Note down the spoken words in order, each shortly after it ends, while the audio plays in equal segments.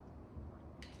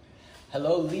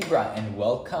Hello Libra, and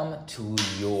welcome to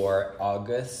your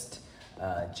August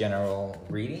general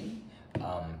reading.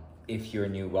 If you're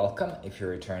new, welcome. If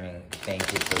you're returning, thank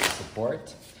you for the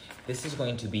support. This is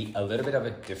going to be a little bit of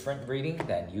a different reading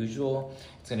than usual.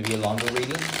 It's going to be a longer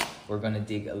reading. We're going to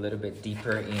dig a little bit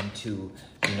deeper into,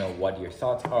 what your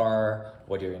thoughts are,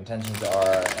 what your intentions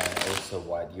are, and also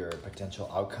what your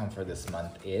potential outcome for this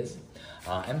month is.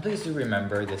 And please do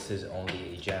remember, this is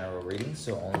only a general reading,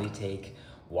 so only take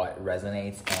what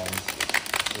resonates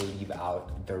and leave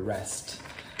out the rest.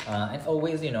 And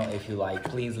always, if you like,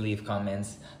 please leave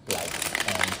comments, like,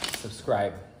 and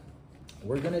subscribe.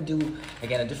 We're gonna do,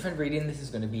 again, a different reading. This is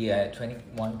gonna be a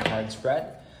 21 card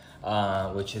spread,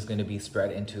 which is gonna be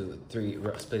split into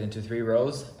three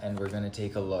rows. And we're gonna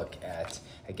take a look at,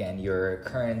 again, your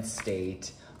current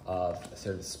state of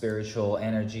sort of spiritual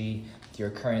energy, your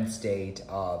current state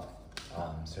of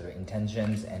sort of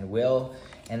intentions and will.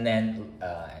 And then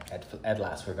at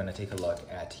last, we're going to take a look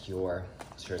at your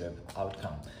sort of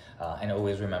outcome. And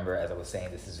always remember, as I was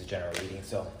saying, this is a general reading,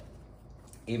 so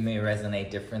it may resonate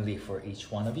differently for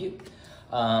each one of you.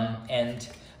 And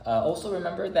also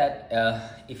remember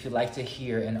that if you'd like to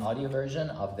hear an audio version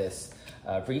of this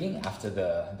reading after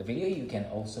the video, you can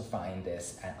also find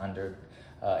this on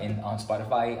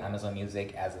Spotify, Amazon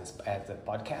Music as a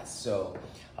podcast. So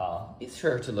be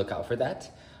sure to look out for that.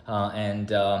 And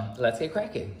let's get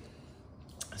cracking.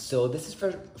 So this is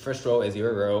first row is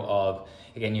your row of,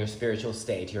 again, your spiritual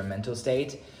state, your mental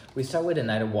state. We start with the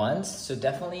Knight of Wands. So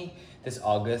definitely this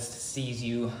August sees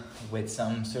you with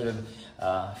some sort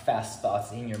of fast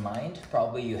thoughts in your mind.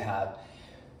 Probably you have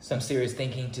some serious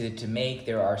thinking to make.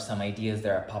 There are some ideas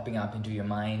that are popping up into your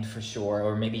mind for sure,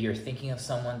 or maybe you're thinking of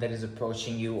someone that is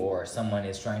approaching you, or someone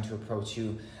is trying to approach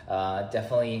you.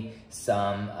 Definitely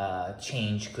some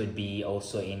change could be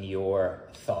also in your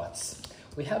thoughts.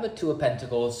 We have a Two of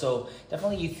Pentacles, so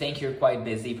definitely you think you're quite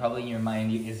busy. Probably your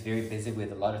mind is very busy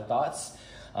with a lot of thoughts.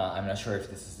 I'm not sure if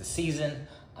this is the season.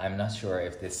 I'm not sure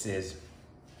if this is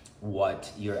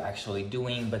what you're actually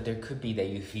doing, but there could be that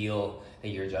you feel that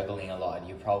you're juggling a lot.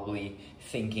 You're probably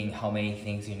thinking how many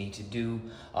things you need to do,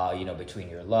 between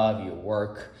your love, your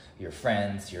work, your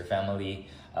friends, your family.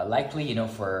 Likely,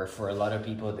 for a lot of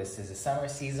people, this is a summer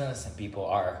season. Some people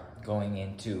are going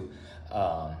into,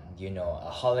 a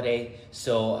holiday.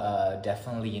 So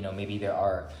definitely, maybe there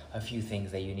are a few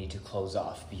things that you need to close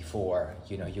off before,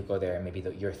 you go there, and maybe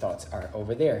your thoughts are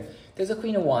over there. There's a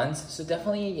Queen of Wands. So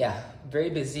definitely, very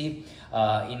busy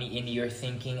in your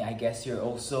thinking. I guess you're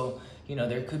also,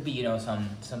 there could be,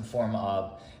 some form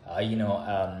of,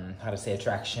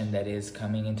 attraction that is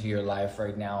coming into your life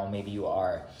right now. Maybe you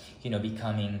are,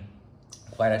 becoming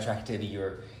quite attractive.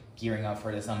 You're gearing up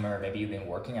for the summer. Maybe you've been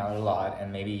working out a lot,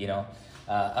 and maybe,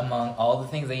 among all the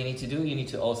things that you need to do, you need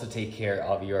to also take care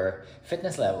of your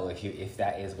fitness level if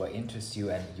that is what interests you,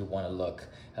 and you want to look,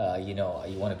 you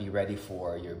want to be ready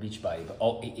for your beach body. But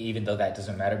even though that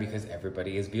doesn't matter because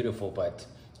everybody is beautiful, but,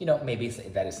 maybe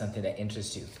that is something that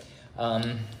interests you.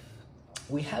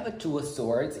 We have a Two of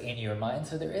Swords in your mind,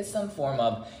 so there is some form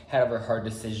of head over heart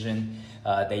decision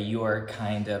that you are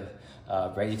kind of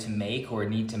ready to make or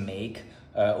need to make,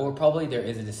 or probably there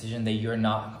is a decision that you're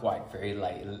not quite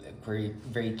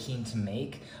very keen to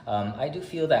make. I do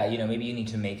feel that maybe you need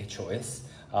to make a choice,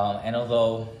 and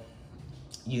although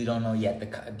you don't know yet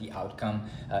the outcome,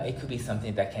 it could be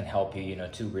something that can help you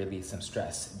to release some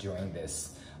stress during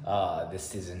this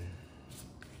season.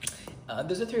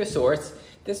 There's a Three of Swords.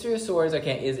 This Three of Swords,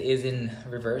 is in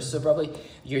reverse. So probably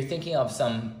you're thinking of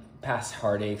some past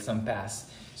heartache, some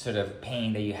past sort of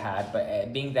pain that you had.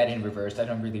 But being that in reverse, I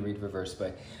don't really read reverse,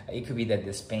 but it could be that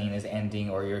this pain is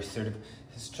ending, or you're sort of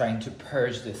trying to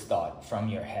purge this thought from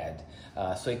your head.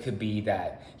 So it could be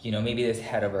that, maybe this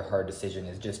head over heart decision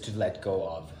is just to let go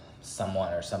of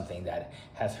someone or something that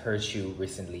has hurt you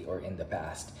recently or in the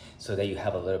past, so that you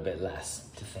have a little bit less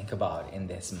to think about in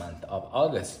this month of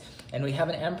August. And we have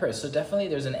an Empress, so definitely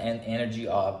there's an energy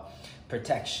of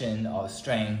protection, of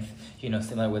strength,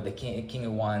 similar with the King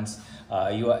of Wands.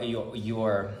 You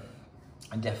are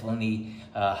definitely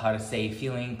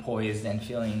feeling poised and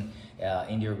feeling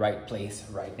in your right place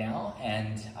right now.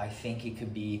 And I think it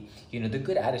could be the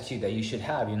good attitude that you should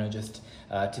have just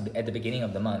at the beginning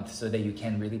of the month, so that you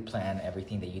can really plan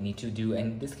everything that you need to do.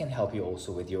 And this can help you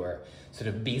also with your sort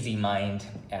of busy mind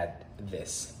at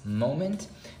this moment.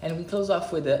 And we close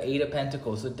off with the Eight of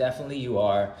Pentacles. So definitely you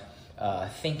are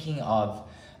thinking of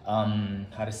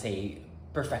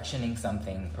perfectioning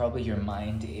something. Probably your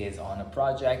mind is on a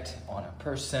project, on a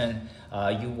person.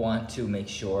 You want to make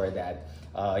sure that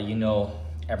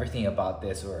everything about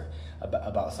this or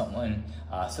about someone,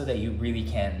 so that you really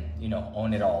can, you know,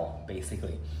 own it all,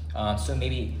 basically. So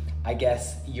maybe, I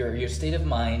guess, your state of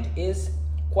mind is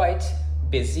quite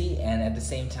busy, and at the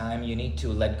same time you need to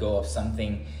let go of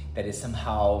something that is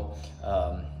somehow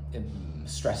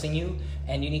stressing you,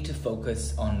 and you need to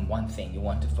focus on one thing. You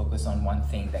want to focus on one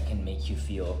thing that can make you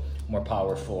feel more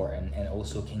powerful, and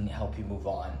also can help you move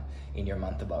on in your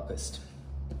month of August.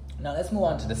 Now let's move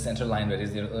on to the center line, that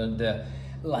is the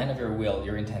line of your will,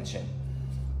 your intention.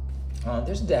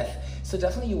 There's death, so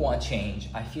definitely you want change.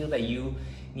 I feel that you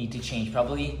need to change.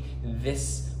 Probably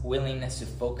this willingness to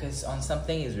focus on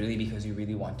something is really because you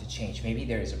really want to change. Maybe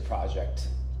there is a project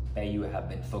that you have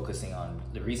been focusing on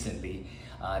recently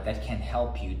that can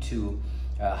help you to,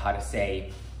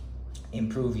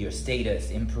 improve your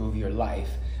status, improve your life,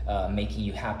 making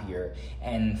you happier.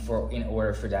 And in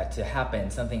order for that to happen,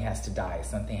 something has to die,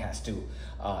 something has to,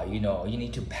 you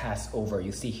need to pass over.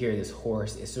 You see here, this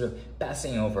horse is sort of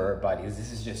passing over bodies.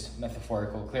 This is just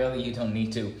metaphorical. Clearly you don't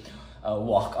need to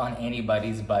walk on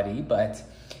anybody's body, but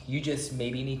you just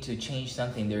maybe need to change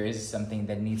something. There is something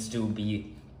that needs to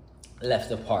be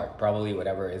left apart, probably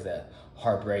whatever is a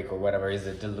heartbreak or whatever is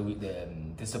the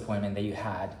disappointment that you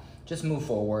had. Just move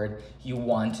forward. You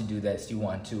want to do this, you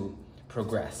want to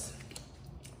progress.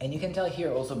 And you can tell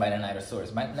here also by the Knight of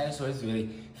Swords. Knight of Swords is really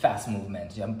fast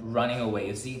movement. I'm running away.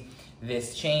 You see,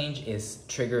 this change is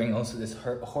triggering also this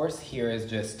horse here is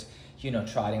just, you know,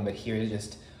 trotting, but here is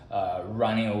just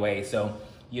running away. So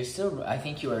you're still, I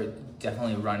think you are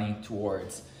definitely running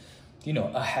towards, you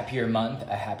know, a happier month,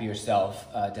 a happier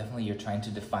self. Definitely you're trying to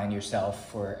define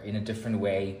yourself in a different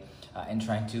way, and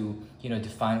trying to, you know,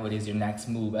 define what is your next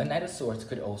move. A Knight of Swords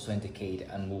could also indicate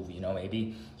a move. You know,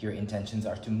 maybe your intentions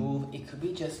are to move. It could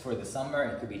be just for the summer,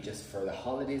 it could be just for the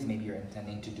holidays. Maybe you're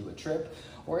intending to do a trip,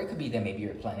 or it could be that maybe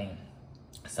you're planning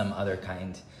some other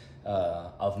kind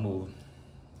of move.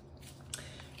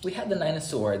 We have the Nine of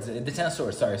Swords, the Ten of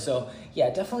Swords, sorry. So yeah,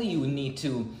 definitely you need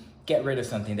to get rid of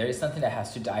something. There is something that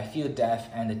has to die. I feel death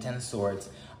and the Ten of Swords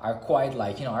are quite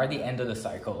like, you know, are the end of the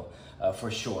cycle,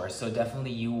 for sure. So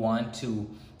definitely you want to,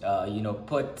 you know,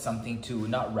 put something to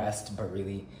not rest, but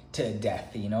really to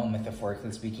death, you know,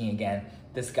 metaphorically speaking. Again,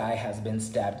 this guy has been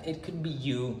stabbed. It could be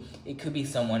you, it could be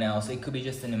someone else, it could be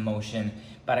just an emotion,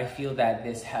 but I feel that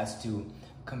this has to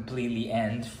completely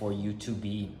end for you to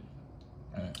be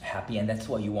happy, and that's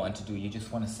what you want to do. You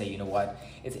just want to say, you know what,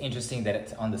 it's interesting that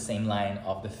it's on the same line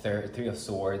of the Three of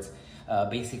Swords.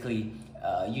 Basically,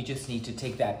 you just need to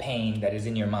take that pain that is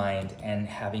in your mind and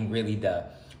having really the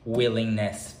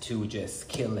willingness to just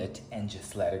kill it and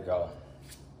just let it go.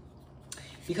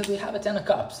 Because we have a Ten of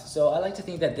Cups, so I like to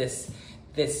think that this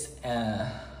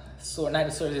Knight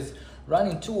of Swords is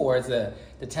running towards the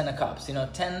Ten of Cups. You know,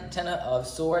 ten of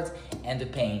Swords and the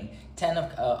pain. Ten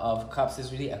of Cups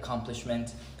is really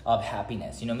accomplishment of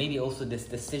happiness. You know, maybe also this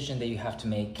decision that you have to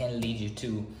make can lead you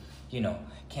to, you know,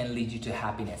 can lead you to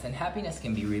happiness. And happiness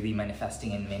can be really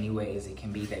manifesting in many ways. It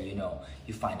can be that, you know,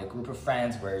 you find a group of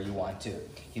friends where you want to,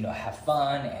 you know, have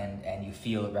fun and you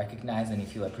feel recognized and you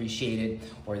feel appreciated.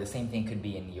 Or the same thing could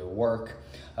be in your work,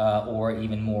 or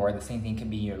even more, the same thing can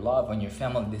be your love and your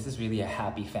family. This is really a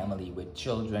happy family with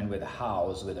children, with a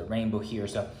house, with a rainbow here.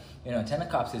 So, you know, Ten of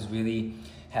Cups is really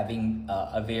having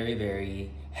a very, very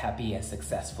happy and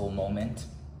successful moment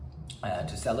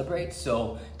to celebrate.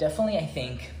 So definitely I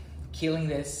think killing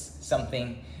this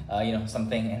something, you know,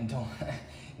 something, and don't,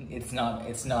 it's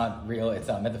not real, it's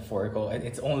not metaphorical,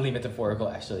 it's only metaphorical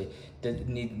actually.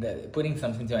 Putting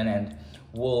something to an end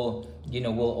will, you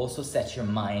know, will also set your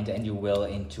mind and your will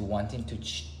into wanting to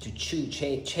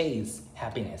chase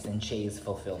happiness and chase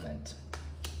fulfillment.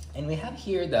 And we have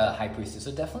here the High Priestess.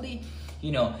 So definitely,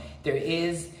 you know,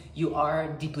 you are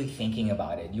deeply thinking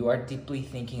about it. You are deeply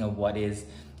thinking of what is,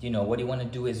 you know, what you want to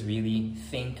do is really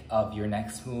think of your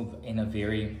next move in a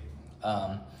very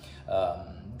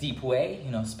deep way,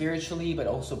 you know, spiritually, but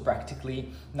also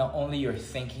practically. Not only you're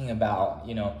thinking about,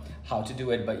 you know, how to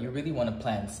do it, but you really want to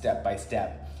plan step by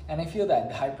step. And I feel that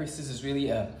the High Priestess is really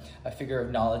a figure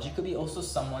of knowledge. It could be also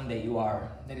someone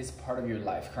that is part of your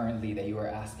life currently that you are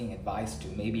asking advice to.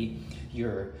 Maybe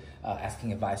you're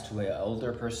asking advice to an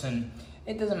older person.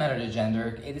 It doesn't matter the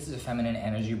gender. This is a feminine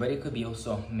energy, but it could be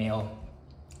also male.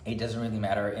 It doesn't really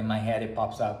matter. In my head, it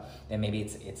pops up that maybe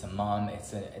it's a mom,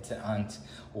 it's an aunt,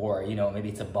 or, you know, maybe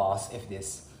it's a boss if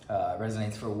this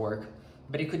resonates for work.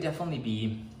 But it could definitely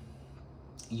be,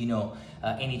 you know,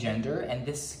 any gender, and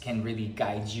this can really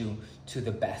guide you to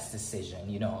the best decision,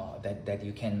 you know, that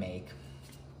you can make.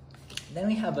 Then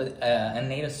we have a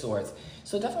Knight of Swords.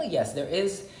 So definitely, yes, there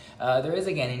is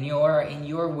again in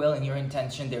your will, in your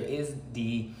intention, there is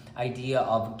the idea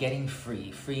of getting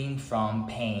free, freeing from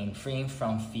pain, freeing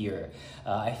from fear.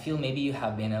 I feel maybe you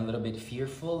have been a little bit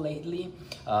fearful lately.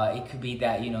 It could be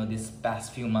that, this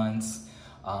past few months,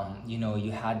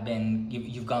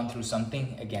 you've gone through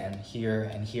something again here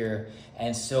and here,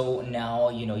 and so now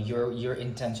your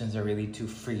intentions are really to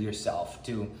free yourself,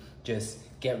 to just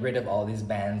get rid of all these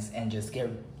bands and just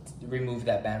remove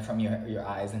that band from your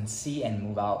eyes and see and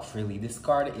move out freely. This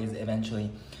card is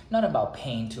eventually not about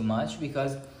pain too much,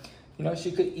 because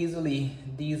she could easily,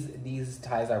 these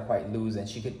ties are quite loose, and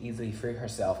she could easily free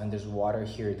herself. And there's water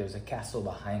here, there's a castle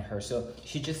behind her, so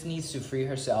she just needs to free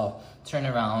herself, turn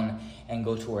around and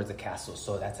go towards the castle.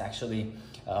 So that's actually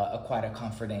quite a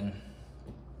comforting,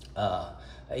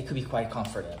 it could be quite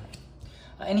comforting.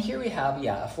 And here we have,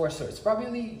 a Four of Swords.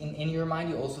 Probably in your mind,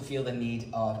 you also feel the need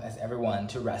of, as everyone,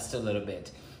 to rest a little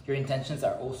bit. Your intentions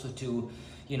are also to,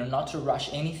 not to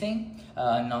rush anything,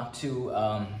 not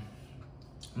to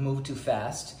move too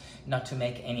fast, not to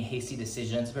make any hasty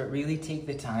decisions, but really take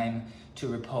the time to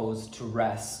repose, to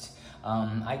rest.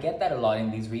 I get that a lot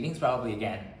in these readings. Probably,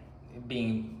 again,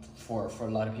 being for a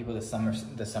lot of people, the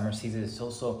summer season is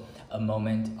also a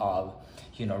moment of,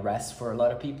 rest for a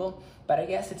lot of people. But I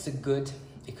guess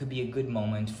it could be a good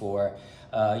moment for,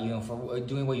 for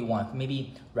doing what you want.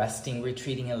 Maybe resting,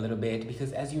 retreating a little bit,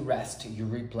 because as you rest, you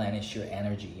replenish your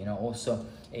energy. Also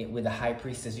with the High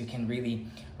Priestess, you can really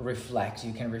reflect.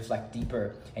 You can reflect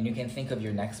deeper, and you can think of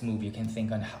your next move. You can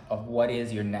think of what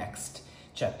is your next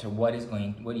chapter. What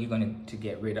are you going to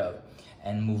get rid of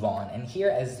and move on? And here,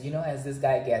 as this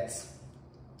guy gets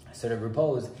sort of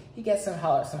repose, he gets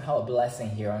somehow a blessing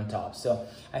here on top. So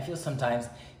I feel sometimes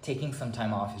taking some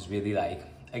time off is really like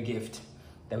a gift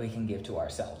that we can give to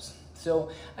ourselves.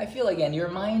 So I feel, again, your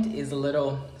mind is a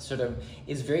little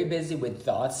is very busy with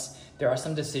thoughts. There are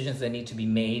some decisions that need to be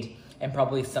made, and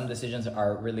probably some decisions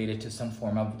are related to some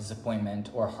form of disappointment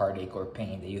or heartache or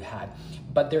pain that you had.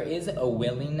 But there is a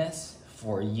willingness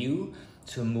for you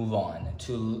to move on,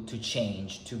 to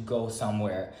change, to go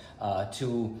somewhere,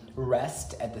 to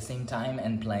rest at the same time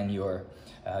and plan your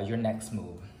next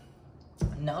move.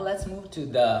 Now let's move to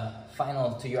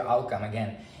to your outcome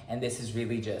again, and this is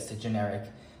really just a generic,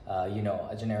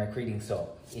 a generic reading, so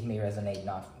it may resonate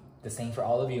not the same for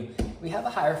all of you. We have a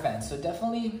Hierophant, so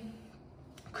definitely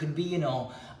could be, an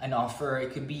offer.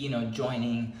 It could be,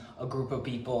 joining a group of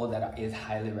people that is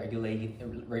highly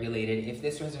regulated. If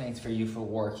this resonates for you for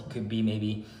work, it could be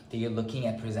maybe that you're looking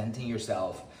at presenting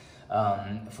yourself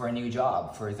for a new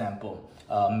job, for example.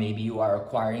 Maybe you are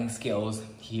acquiring skills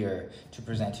here to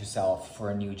present yourself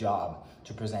for a new job,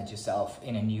 to present yourself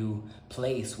in a new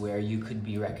place where you could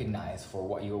be recognized for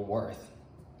what you're worth.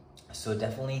 So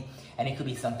definitely, and it could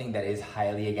be something that is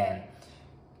highly, again,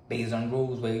 based on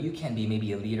rules, where you can be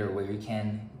maybe a leader, where you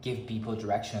can give people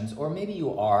directions, or maybe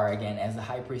you are, again, as the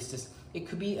High Priestess, it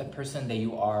could be a person that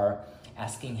you are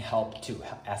asking help to,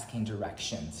 asking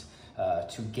directions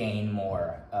to gain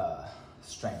more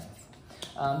strength.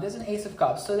 There's an Ace of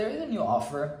Cups, so there is a new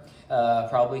offer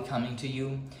probably coming to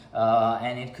you,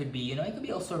 and it could be, it could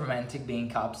be also romantic, being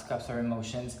cups are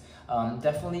emotions.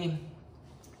 Definitely,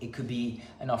 it could be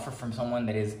an offer from someone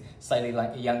that is slightly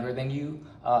younger than you,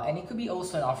 and it could be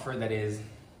also an offer that is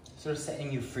sort of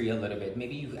setting you free a little bit.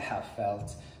 Maybe you have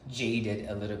felt jaded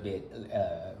a little bit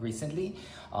recently,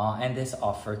 and this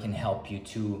offer can help you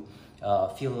to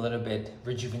feel a little bit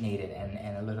rejuvenated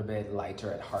and a little bit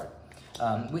lighter at heart.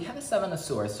 We have a Seven of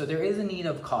Swords, so there is a need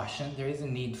of caution. There is a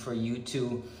need for you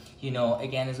to,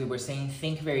 again, as we were saying,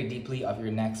 think very deeply of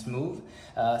your next move.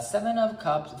 Seven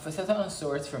of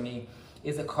Swords for me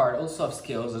is a card also of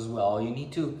skills as well. You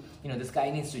need to, this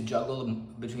guy needs to juggle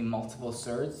between multiple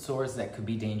swords that could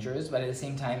be dangerous, but at the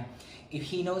same time, if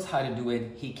he knows how to do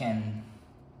it, he can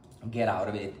get out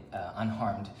of it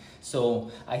unharmed.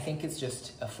 So I think it's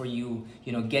just for you,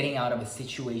 getting out of a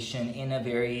situation in a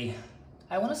very,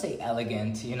 I want to say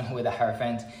elegant, with the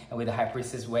Hierophant and with the High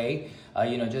Priestess way,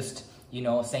 just,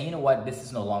 saying, you know what, this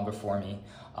is no longer for me,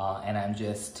 and I'm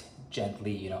just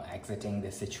gently, exiting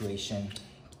the situation.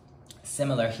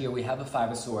 Similar here, we have a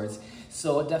Five of Swords,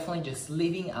 so definitely just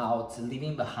leaving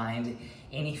behind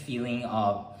any feeling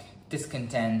of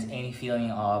discontent, any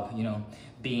feeling of,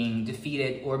 being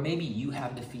defeated, or maybe you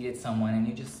have defeated someone and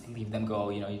you just leave them go,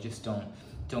 you just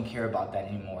don't care about that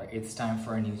anymore. It's time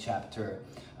for a new chapter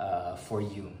for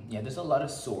you. Yeah, there's a lot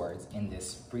of swords in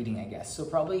this reading, I guess. So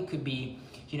probably it could be,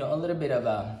 a little bit of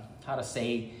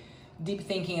deep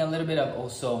thinking, a little bit of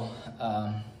also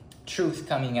truth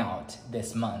coming out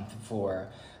this month for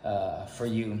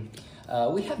you.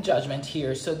 We have Judgment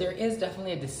here, so there is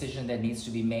definitely a decision that needs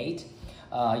to be made.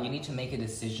 You need to make a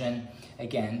decision,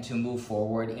 again, to move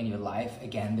forward in your life.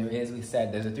 Again, there's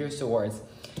a 3 of Swords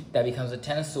that becomes a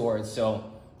 10 of Swords. So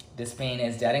this pain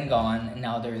is dead and gone, and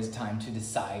now there is time to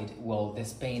decide, well,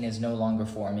 this pain is no longer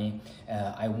for me.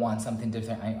 I want something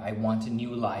different. I want a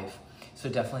new life. So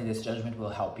definitely this judgment will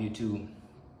help you to,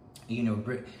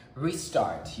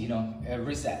 restart,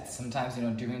 reset. Sometimes,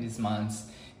 during these months,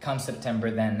 come September,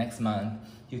 then next month,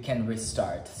 you can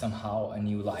restart somehow a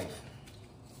new life.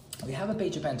 We have a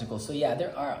Page of Pentacles. So yeah,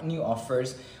 there are new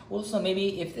offers. Also,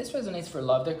 maybe if this resonates for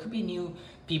love, there could be new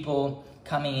people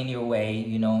coming in your way,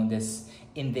 in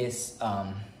this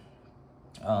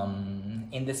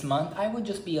month. I would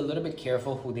just be a little bit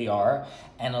careful who they are,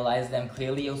 analyze them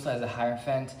clearly. Also, as a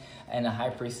Hierophant and a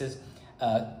High Priestess,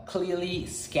 clearly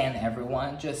scan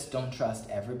everyone. Just don't trust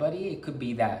everybody. It could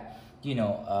be that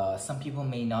some people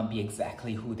may not be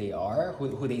exactly who they are,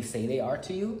 who they say they are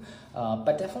to you,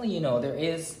 but definitely there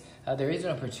is an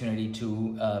opportunity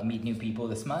to meet new people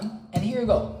this month. And here you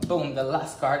go, boom, the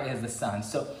last card is the Sun.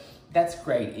 So that's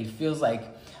great. It feels like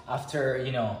after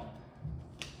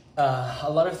a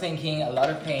lot of thinking, a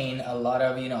lot of pain, a lot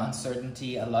of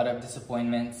uncertainty, a lot of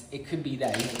disappointments, it could be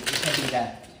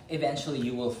that eventually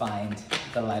you will find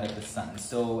the light of the Sun.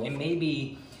 So it may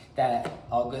be that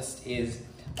August is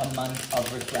a month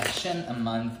of reflection, a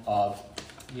month of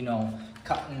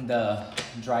cutting the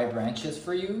dry branches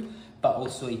for you, but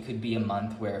also it could be a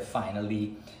month where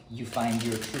finally you find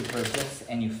your true purpose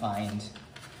and you find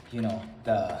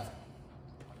the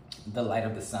light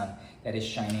of the Sun that is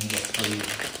shining just for you.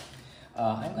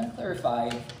 I'm going to clarify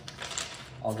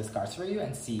all these cards for you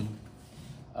and see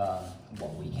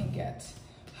what we can get,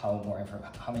 how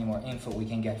many more info we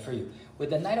can get for you. With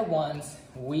the Knight of Wands,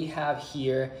 we have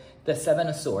here the 7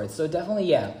 of Swords. So definitely,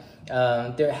 yeah,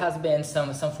 there has been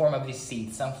some form of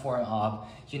deceit, some form of,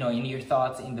 in your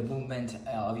thoughts, in the movement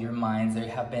of your minds, there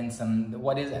have been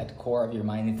what is at core of your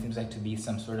mind, it seems like to be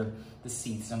some sort of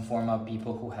deceit, some form of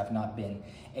people who have not been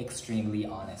extremely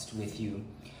honest with you.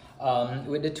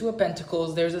 With the 2 of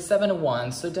Pentacles, there's a 7 of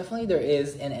Wands. So definitely there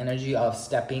is an energy of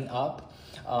stepping up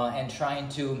and trying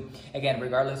to, again,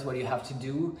 regardless what you have to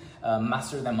do,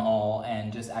 master them all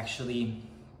and just actually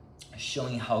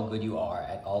showing how good you are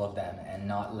at all of them and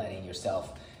not letting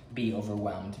yourself be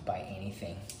overwhelmed by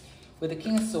anything. With the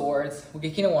King of Swords, with the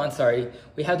King of Wands,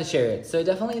 we have the Chariot. So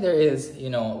definitely there is,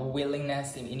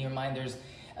 willingness in your mind. There's,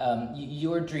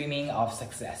 you're dreaming of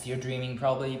success. You're dreaming,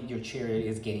 probably your Chariot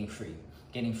is getting free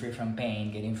from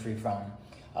pain, getting free from,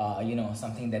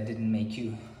 something that didn't make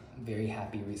you very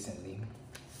happy recently.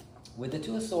 With the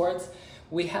 2 of Swords,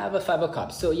 we have a 5 of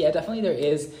Cups. So yeah, definitely there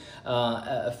is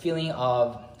a feeling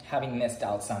of having missed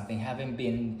out something, having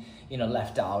been,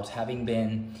 left out, having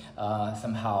been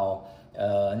somehow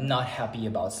not happy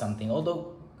about something.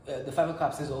 Although the 5 of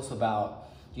Cups is also about,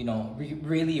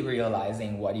 really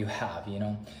realizing what you have,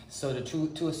 So the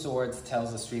 2 of Swords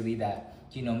tells us really that,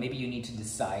 maybe you need to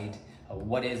decide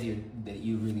what is that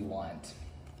you really want.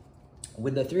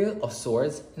 With the 3 of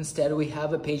Swords, instead we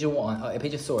have a Page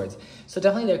of Swords. So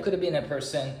definitely there could have been a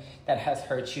person that has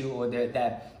hurt you, or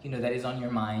that is on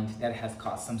your mind, that has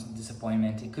caused some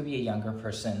disappointment. It could be a younger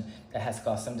person that has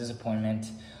caused some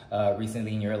disappointment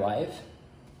recently in your life.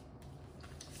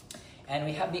 And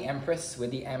we have the Empress.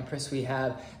 With the Empress, we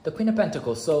have the Queen of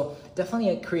Pentacles. So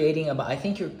definitely creating I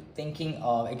think you're thinking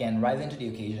of, again, rising to the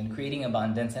occasion, creating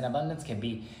abundance. And abundance can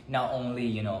be not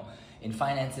only, in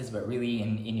finances, but really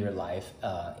in your life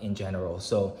in general.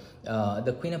 So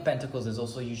the Queen of Pentacles is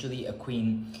also usually a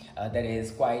queen that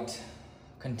is quite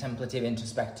contemplative,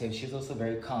 introspective. She's also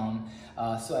very calm.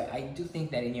 So I do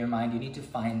think that in your mind, you need to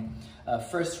find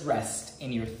first rest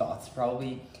in your thoughts.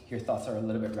 Probably your thoughts are a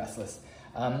little bit restless.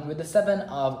 With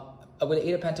the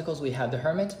 8 of Pentacles, we have the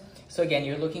Hermit. So again,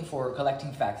 you're looking for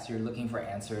collecting facts. You're looking for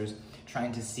answers,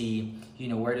 trying to see,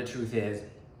 where the truth is.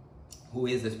 Who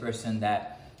is this person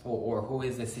that, or who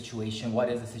is the situation? What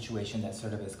is the situation that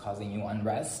sort of is causing you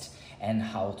unrest, and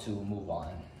how to move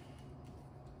on?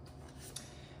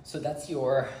 So that's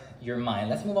your mind.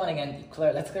 Let's move on again.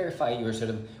 Let's clarify your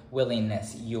sort of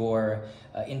willingness, your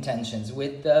intentions.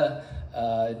 With the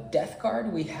Death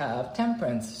card, we have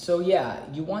Temperance. So yeah,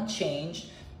 you want change,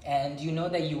 and you know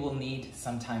that you will need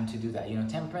some time to do that.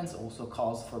 Temperance also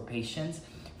calls for patience,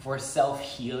 for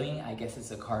self-healing. I guess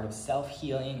it's a card of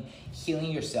self-healing,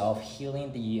 healing yourself,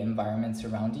 healing the environment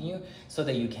surrounding you, so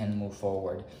that you can move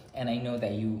forward. And I know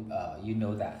that you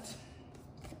know that.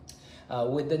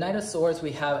 With the Knight of Swords,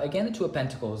 we have, again, the 2 of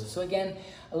Pentacles. So again,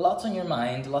 lots on your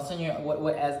mind, lots on your,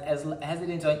 as it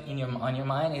is on your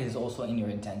mind, it is also in your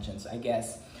intentions. I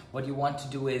guess what you want to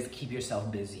do is keep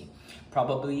yourself busy.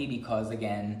 Probably because,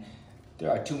 again, there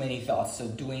are too many thoughts. So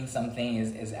doing something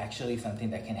is actually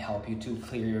something that can help you to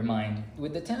clear your mind.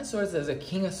 With the Ten of Swords, there's a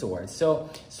King of Swords. So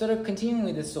sort of continuing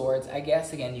with the swords, I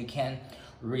guess, again, you can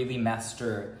really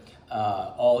master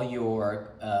all your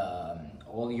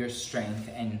strength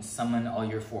and summon all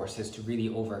your forces to really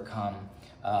overcome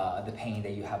the pain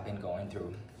that you have been going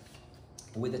through.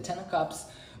 With the Ten of Cups,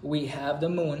 we have the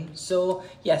Moon. So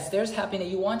yes, there's happiness.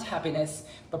 You want happiness,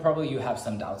 but probably you have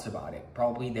some doubts about it.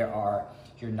 Probably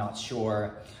you're not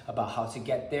sure about how to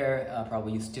get there.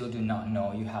 Probably you still do not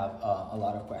know. You have a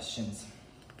lot of questions.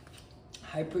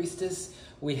 High Priestess,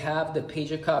 we have the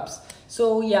Page of Cups.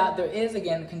 So yeah, there is,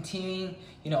 again, continuing,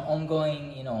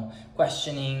 ongoing,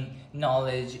 questioning,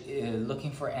 knowledge,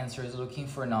 looking for answers, looking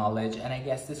for knowledge. And I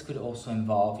guess this could also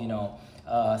involve,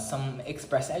 some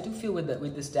express. I do feel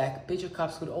with this deck, Page of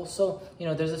Cups could also,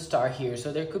 there's a star here.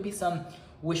 So there could be some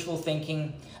wishful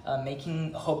thinking,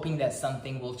 hoping that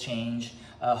something will change,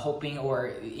 hoping, or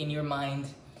in your mind,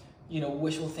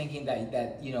 wishful thinking that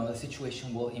the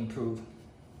situation will improve.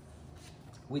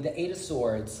 With the Eight of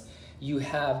Swords, you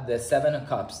have the Seven of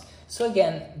Cups. So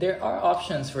again, there are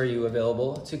options for you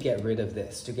available to get rid of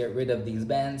this, to get rid of these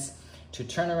bands, to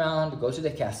turn around, go to the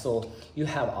castle. You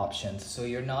have options. So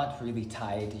you're not really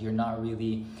tied. You're not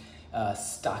really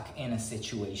stuck in a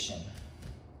situation.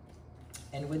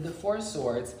 And with the Four of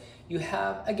Swords, you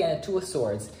have, again, a Two of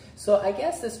Swords. So I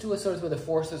guess this Two of Swords with the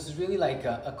Four of Swords is really like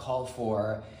a call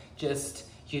for just,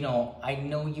 I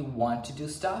know you want to do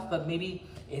stuff, but maybe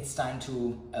it's time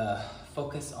to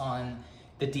focus on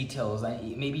the details.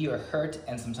 Maybe you're hurt,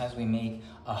 and sometimes we make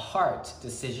a heart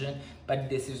decision, but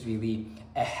this is really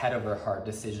a head over heart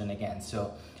decision again.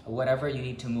 So whatever you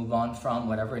need to move on from,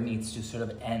 whatever needs to sort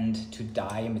of end, to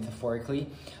die metaphorically,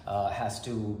 has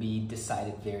to be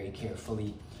decided very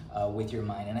carefully with your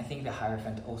mind. And I think the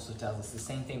Hierophant also tells us the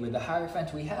same thing. With the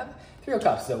Hierophant, we have Three of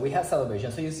Cups, so we have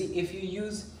celebration. So you see, if you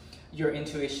use your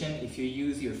intuition, if you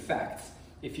use your facts,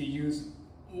 if you use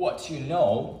what you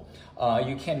know,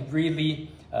 you can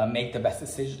really make the best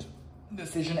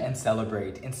decision and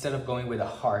celebrate, instead of going with a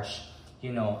harsh,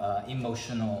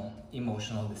 emotional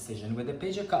decision. With the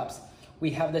Page of Cups,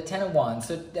 we have the Ten of Wands.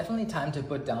 So definitely time to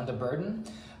put down the burden.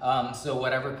 So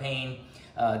whatever pain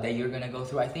that you're gonna go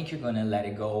through, I think you're gonna let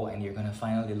it go, and you're gonna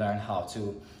finally learn how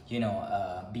to,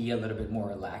 be a little bit more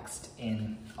relaxed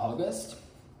in August.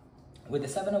 With the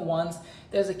Seven of Wands,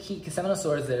 there's Seven of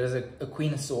Swords, there's a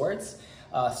Queen of Swords.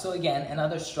 So again,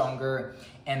 another stronger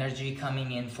energy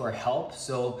coming in for help.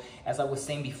 So as I was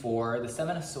saying before, the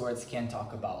Seven of Swords can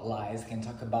talk about lies, can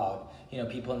talk about,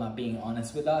 people not being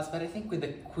honest with us. But I think with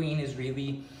the Queen is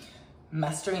really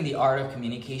mastering the art of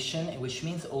communication, which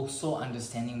means also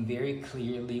understanding very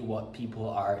clearly what people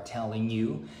are telling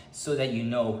you, so that you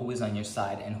know who is on your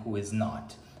side and who is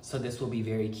not. So this will be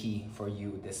very key for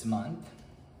you this month.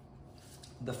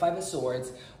 The Five of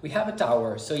Swords, we have a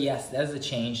Tower. So yes, there's a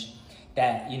change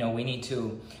that we need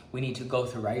to go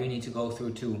through, right? We need to go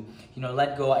through to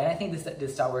let go. And I think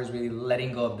this Tower is really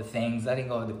letting go of the things, letting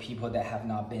go of the people that have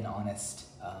not been honest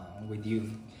with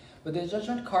you. With the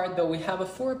Judgment card, though, we have a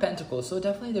Four of Pentacles. So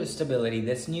definitely there's stability.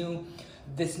 This new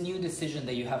decision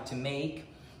that you have to make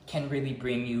can really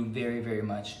bring you very, very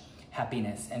much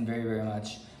happiness, and very, very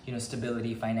much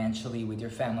stability financially, with your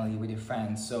family, with your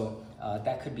friends. So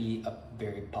that could be a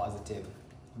very positive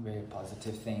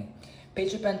thing.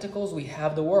 Page of Pentacles, we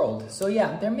have the World. So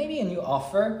yeah, there may be a new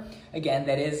offer, again,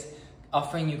 that is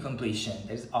offering you completion.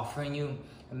 That is offering you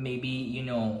maybe,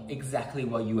 exactly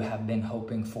what you have been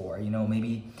hoping for,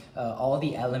 maybe all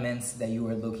the elements that you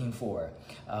were looking for.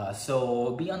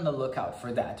 So be on the lookout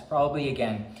for that. Probably,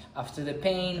 again, after the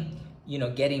pain,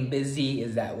 getting busy,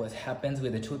 is that what happens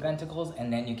with the Two of Pentacles,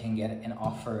 and then you can get an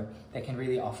offer that can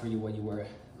really offer you what you were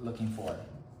looking for.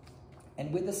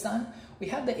 And with the Sun, we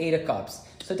have the Eight of Cups.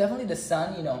 So definitely the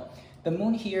Sun, the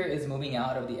Moon here is moving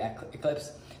out of the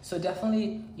eclipse. So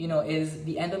definitely, is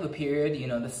the end of a period,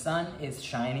 the Sun is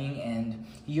shining, and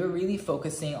you're really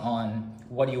focusing on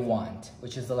what you want,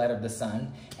 which is the light of the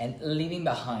Sun, and leaving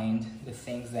behind the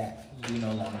things that you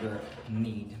no longer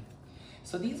need.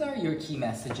 So these are your key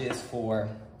messages for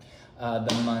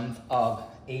the month of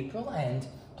April. And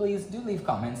please do leave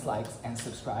comments, likes, and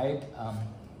subscribe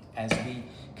as we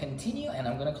continue. And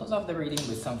I'm going to close off the reading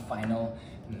with some final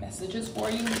messages for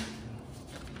you.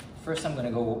 First, I'm going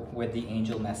to go with the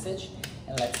angel message,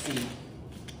 and let's see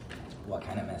what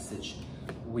kind of message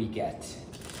we get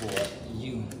for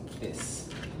you this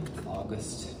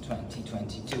August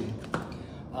 2022.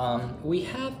 We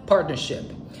have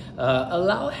partnership.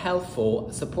 Allow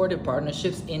helpful, supportive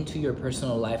partnerships into your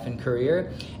personal life and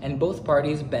career, and both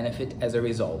parties benefit as a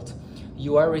result.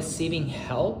 You are receiving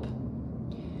help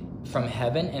from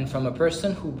heaven and from a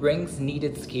person who brings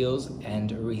needed skills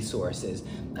and resources.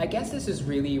 I guess this is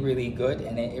really, really good,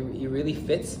 and it really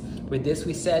fits with this.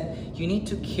 We said you need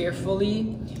to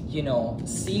carefully,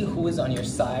 see who is on your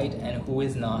side and who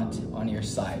is not on your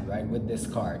side, right, with this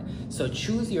card. So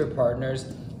choose your partners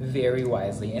very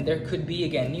wisely. And there could be,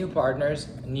 again, new partners,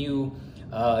 new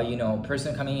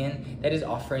person coming in that is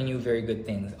offering you very good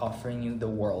things, offering you the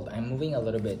world. I'm moving a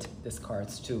little bit these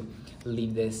cards to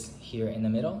leave this here in the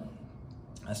middle.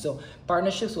 So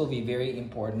partnerships will be very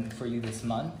important for you this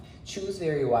month. Choose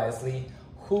very wisely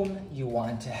whom you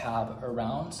want to have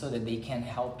around so that they can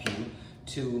help you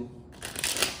to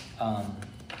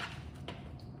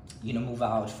move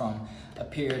out from a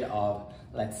period of,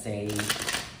 let's say,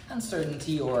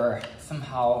 uncertainty or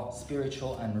somehow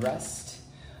spiritual unrest.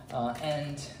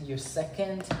 And your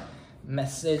second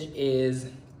message is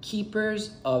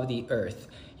keepers of the earth.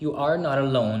 You are not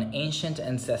alone. Ancient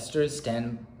ancestors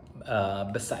stand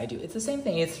beside you. It's the same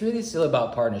thing. It's really still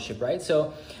about partnership, right?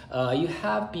 So you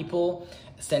have people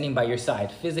standing by your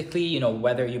side physically,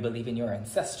 whether you believe in your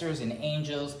ancestors, in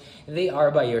angels, they are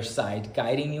by your side,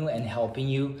 guiding you and helping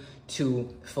you to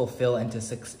fulfill and to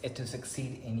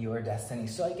succeed in your destiny.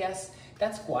 So I guess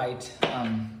that's quite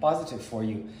positive for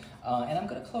you. And I'm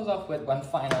going to close off with one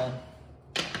final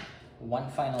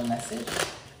message,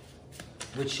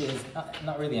 which is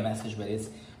not really a message, but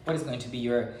it's what is going to be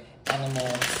your animal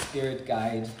spirit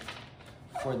guide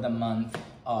for the month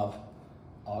of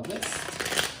August.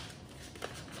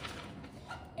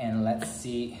 And let's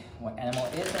see what animal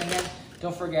it is. And again,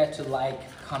 don't forget to like,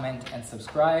 comment, and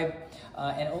subscribe.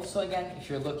 And also, again, if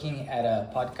you're looking at a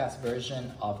podcast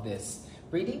version of this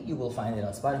reading, you will find it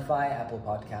on Spotify, Apple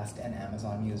Podcast, and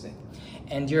Amazon Music.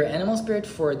 And your animal spirit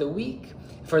for the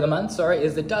month,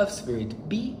 is the dove spirit.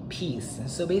 Be peace.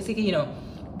 So basically,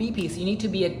 be peace. You need to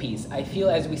be at peace. I feel,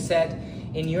 as we said,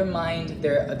 in your mind,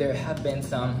 there have been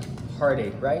some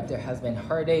heartache, right? There has been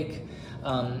heartache,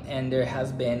 and there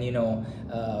has been,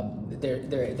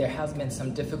 there has been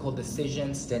some difficult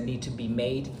decisions that need to be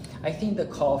made. I think the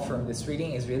call from this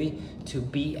reading is really to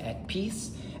be at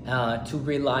peace, to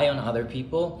rely on other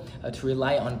people, to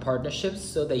rely on partnerships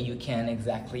so that you can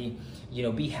exactly,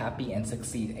 be happy and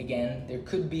succeed. Again, there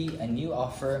could be a new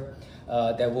offer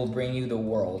that will bring you the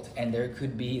world, and there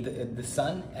could be the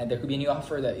sun, and there could be a new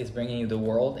offer that is bringing you the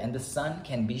world, and the sun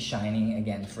can be shining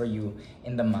again for you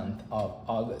in the month of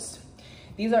August.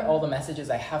 These are all the messages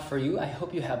I have for you. I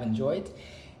hope you have enjoyed.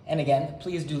 And again,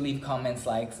 please do leave comments,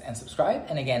 likes, and subscribe.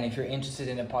 And again, if you're interested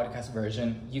in a podcast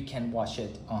version, you can watch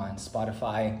it on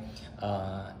Spotify.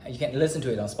 You can listen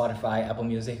to it on Spotify, Apple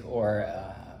Music, or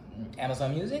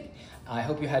Amazon Music. I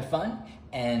hope you had fun,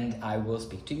 and I will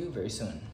speak to you very soon.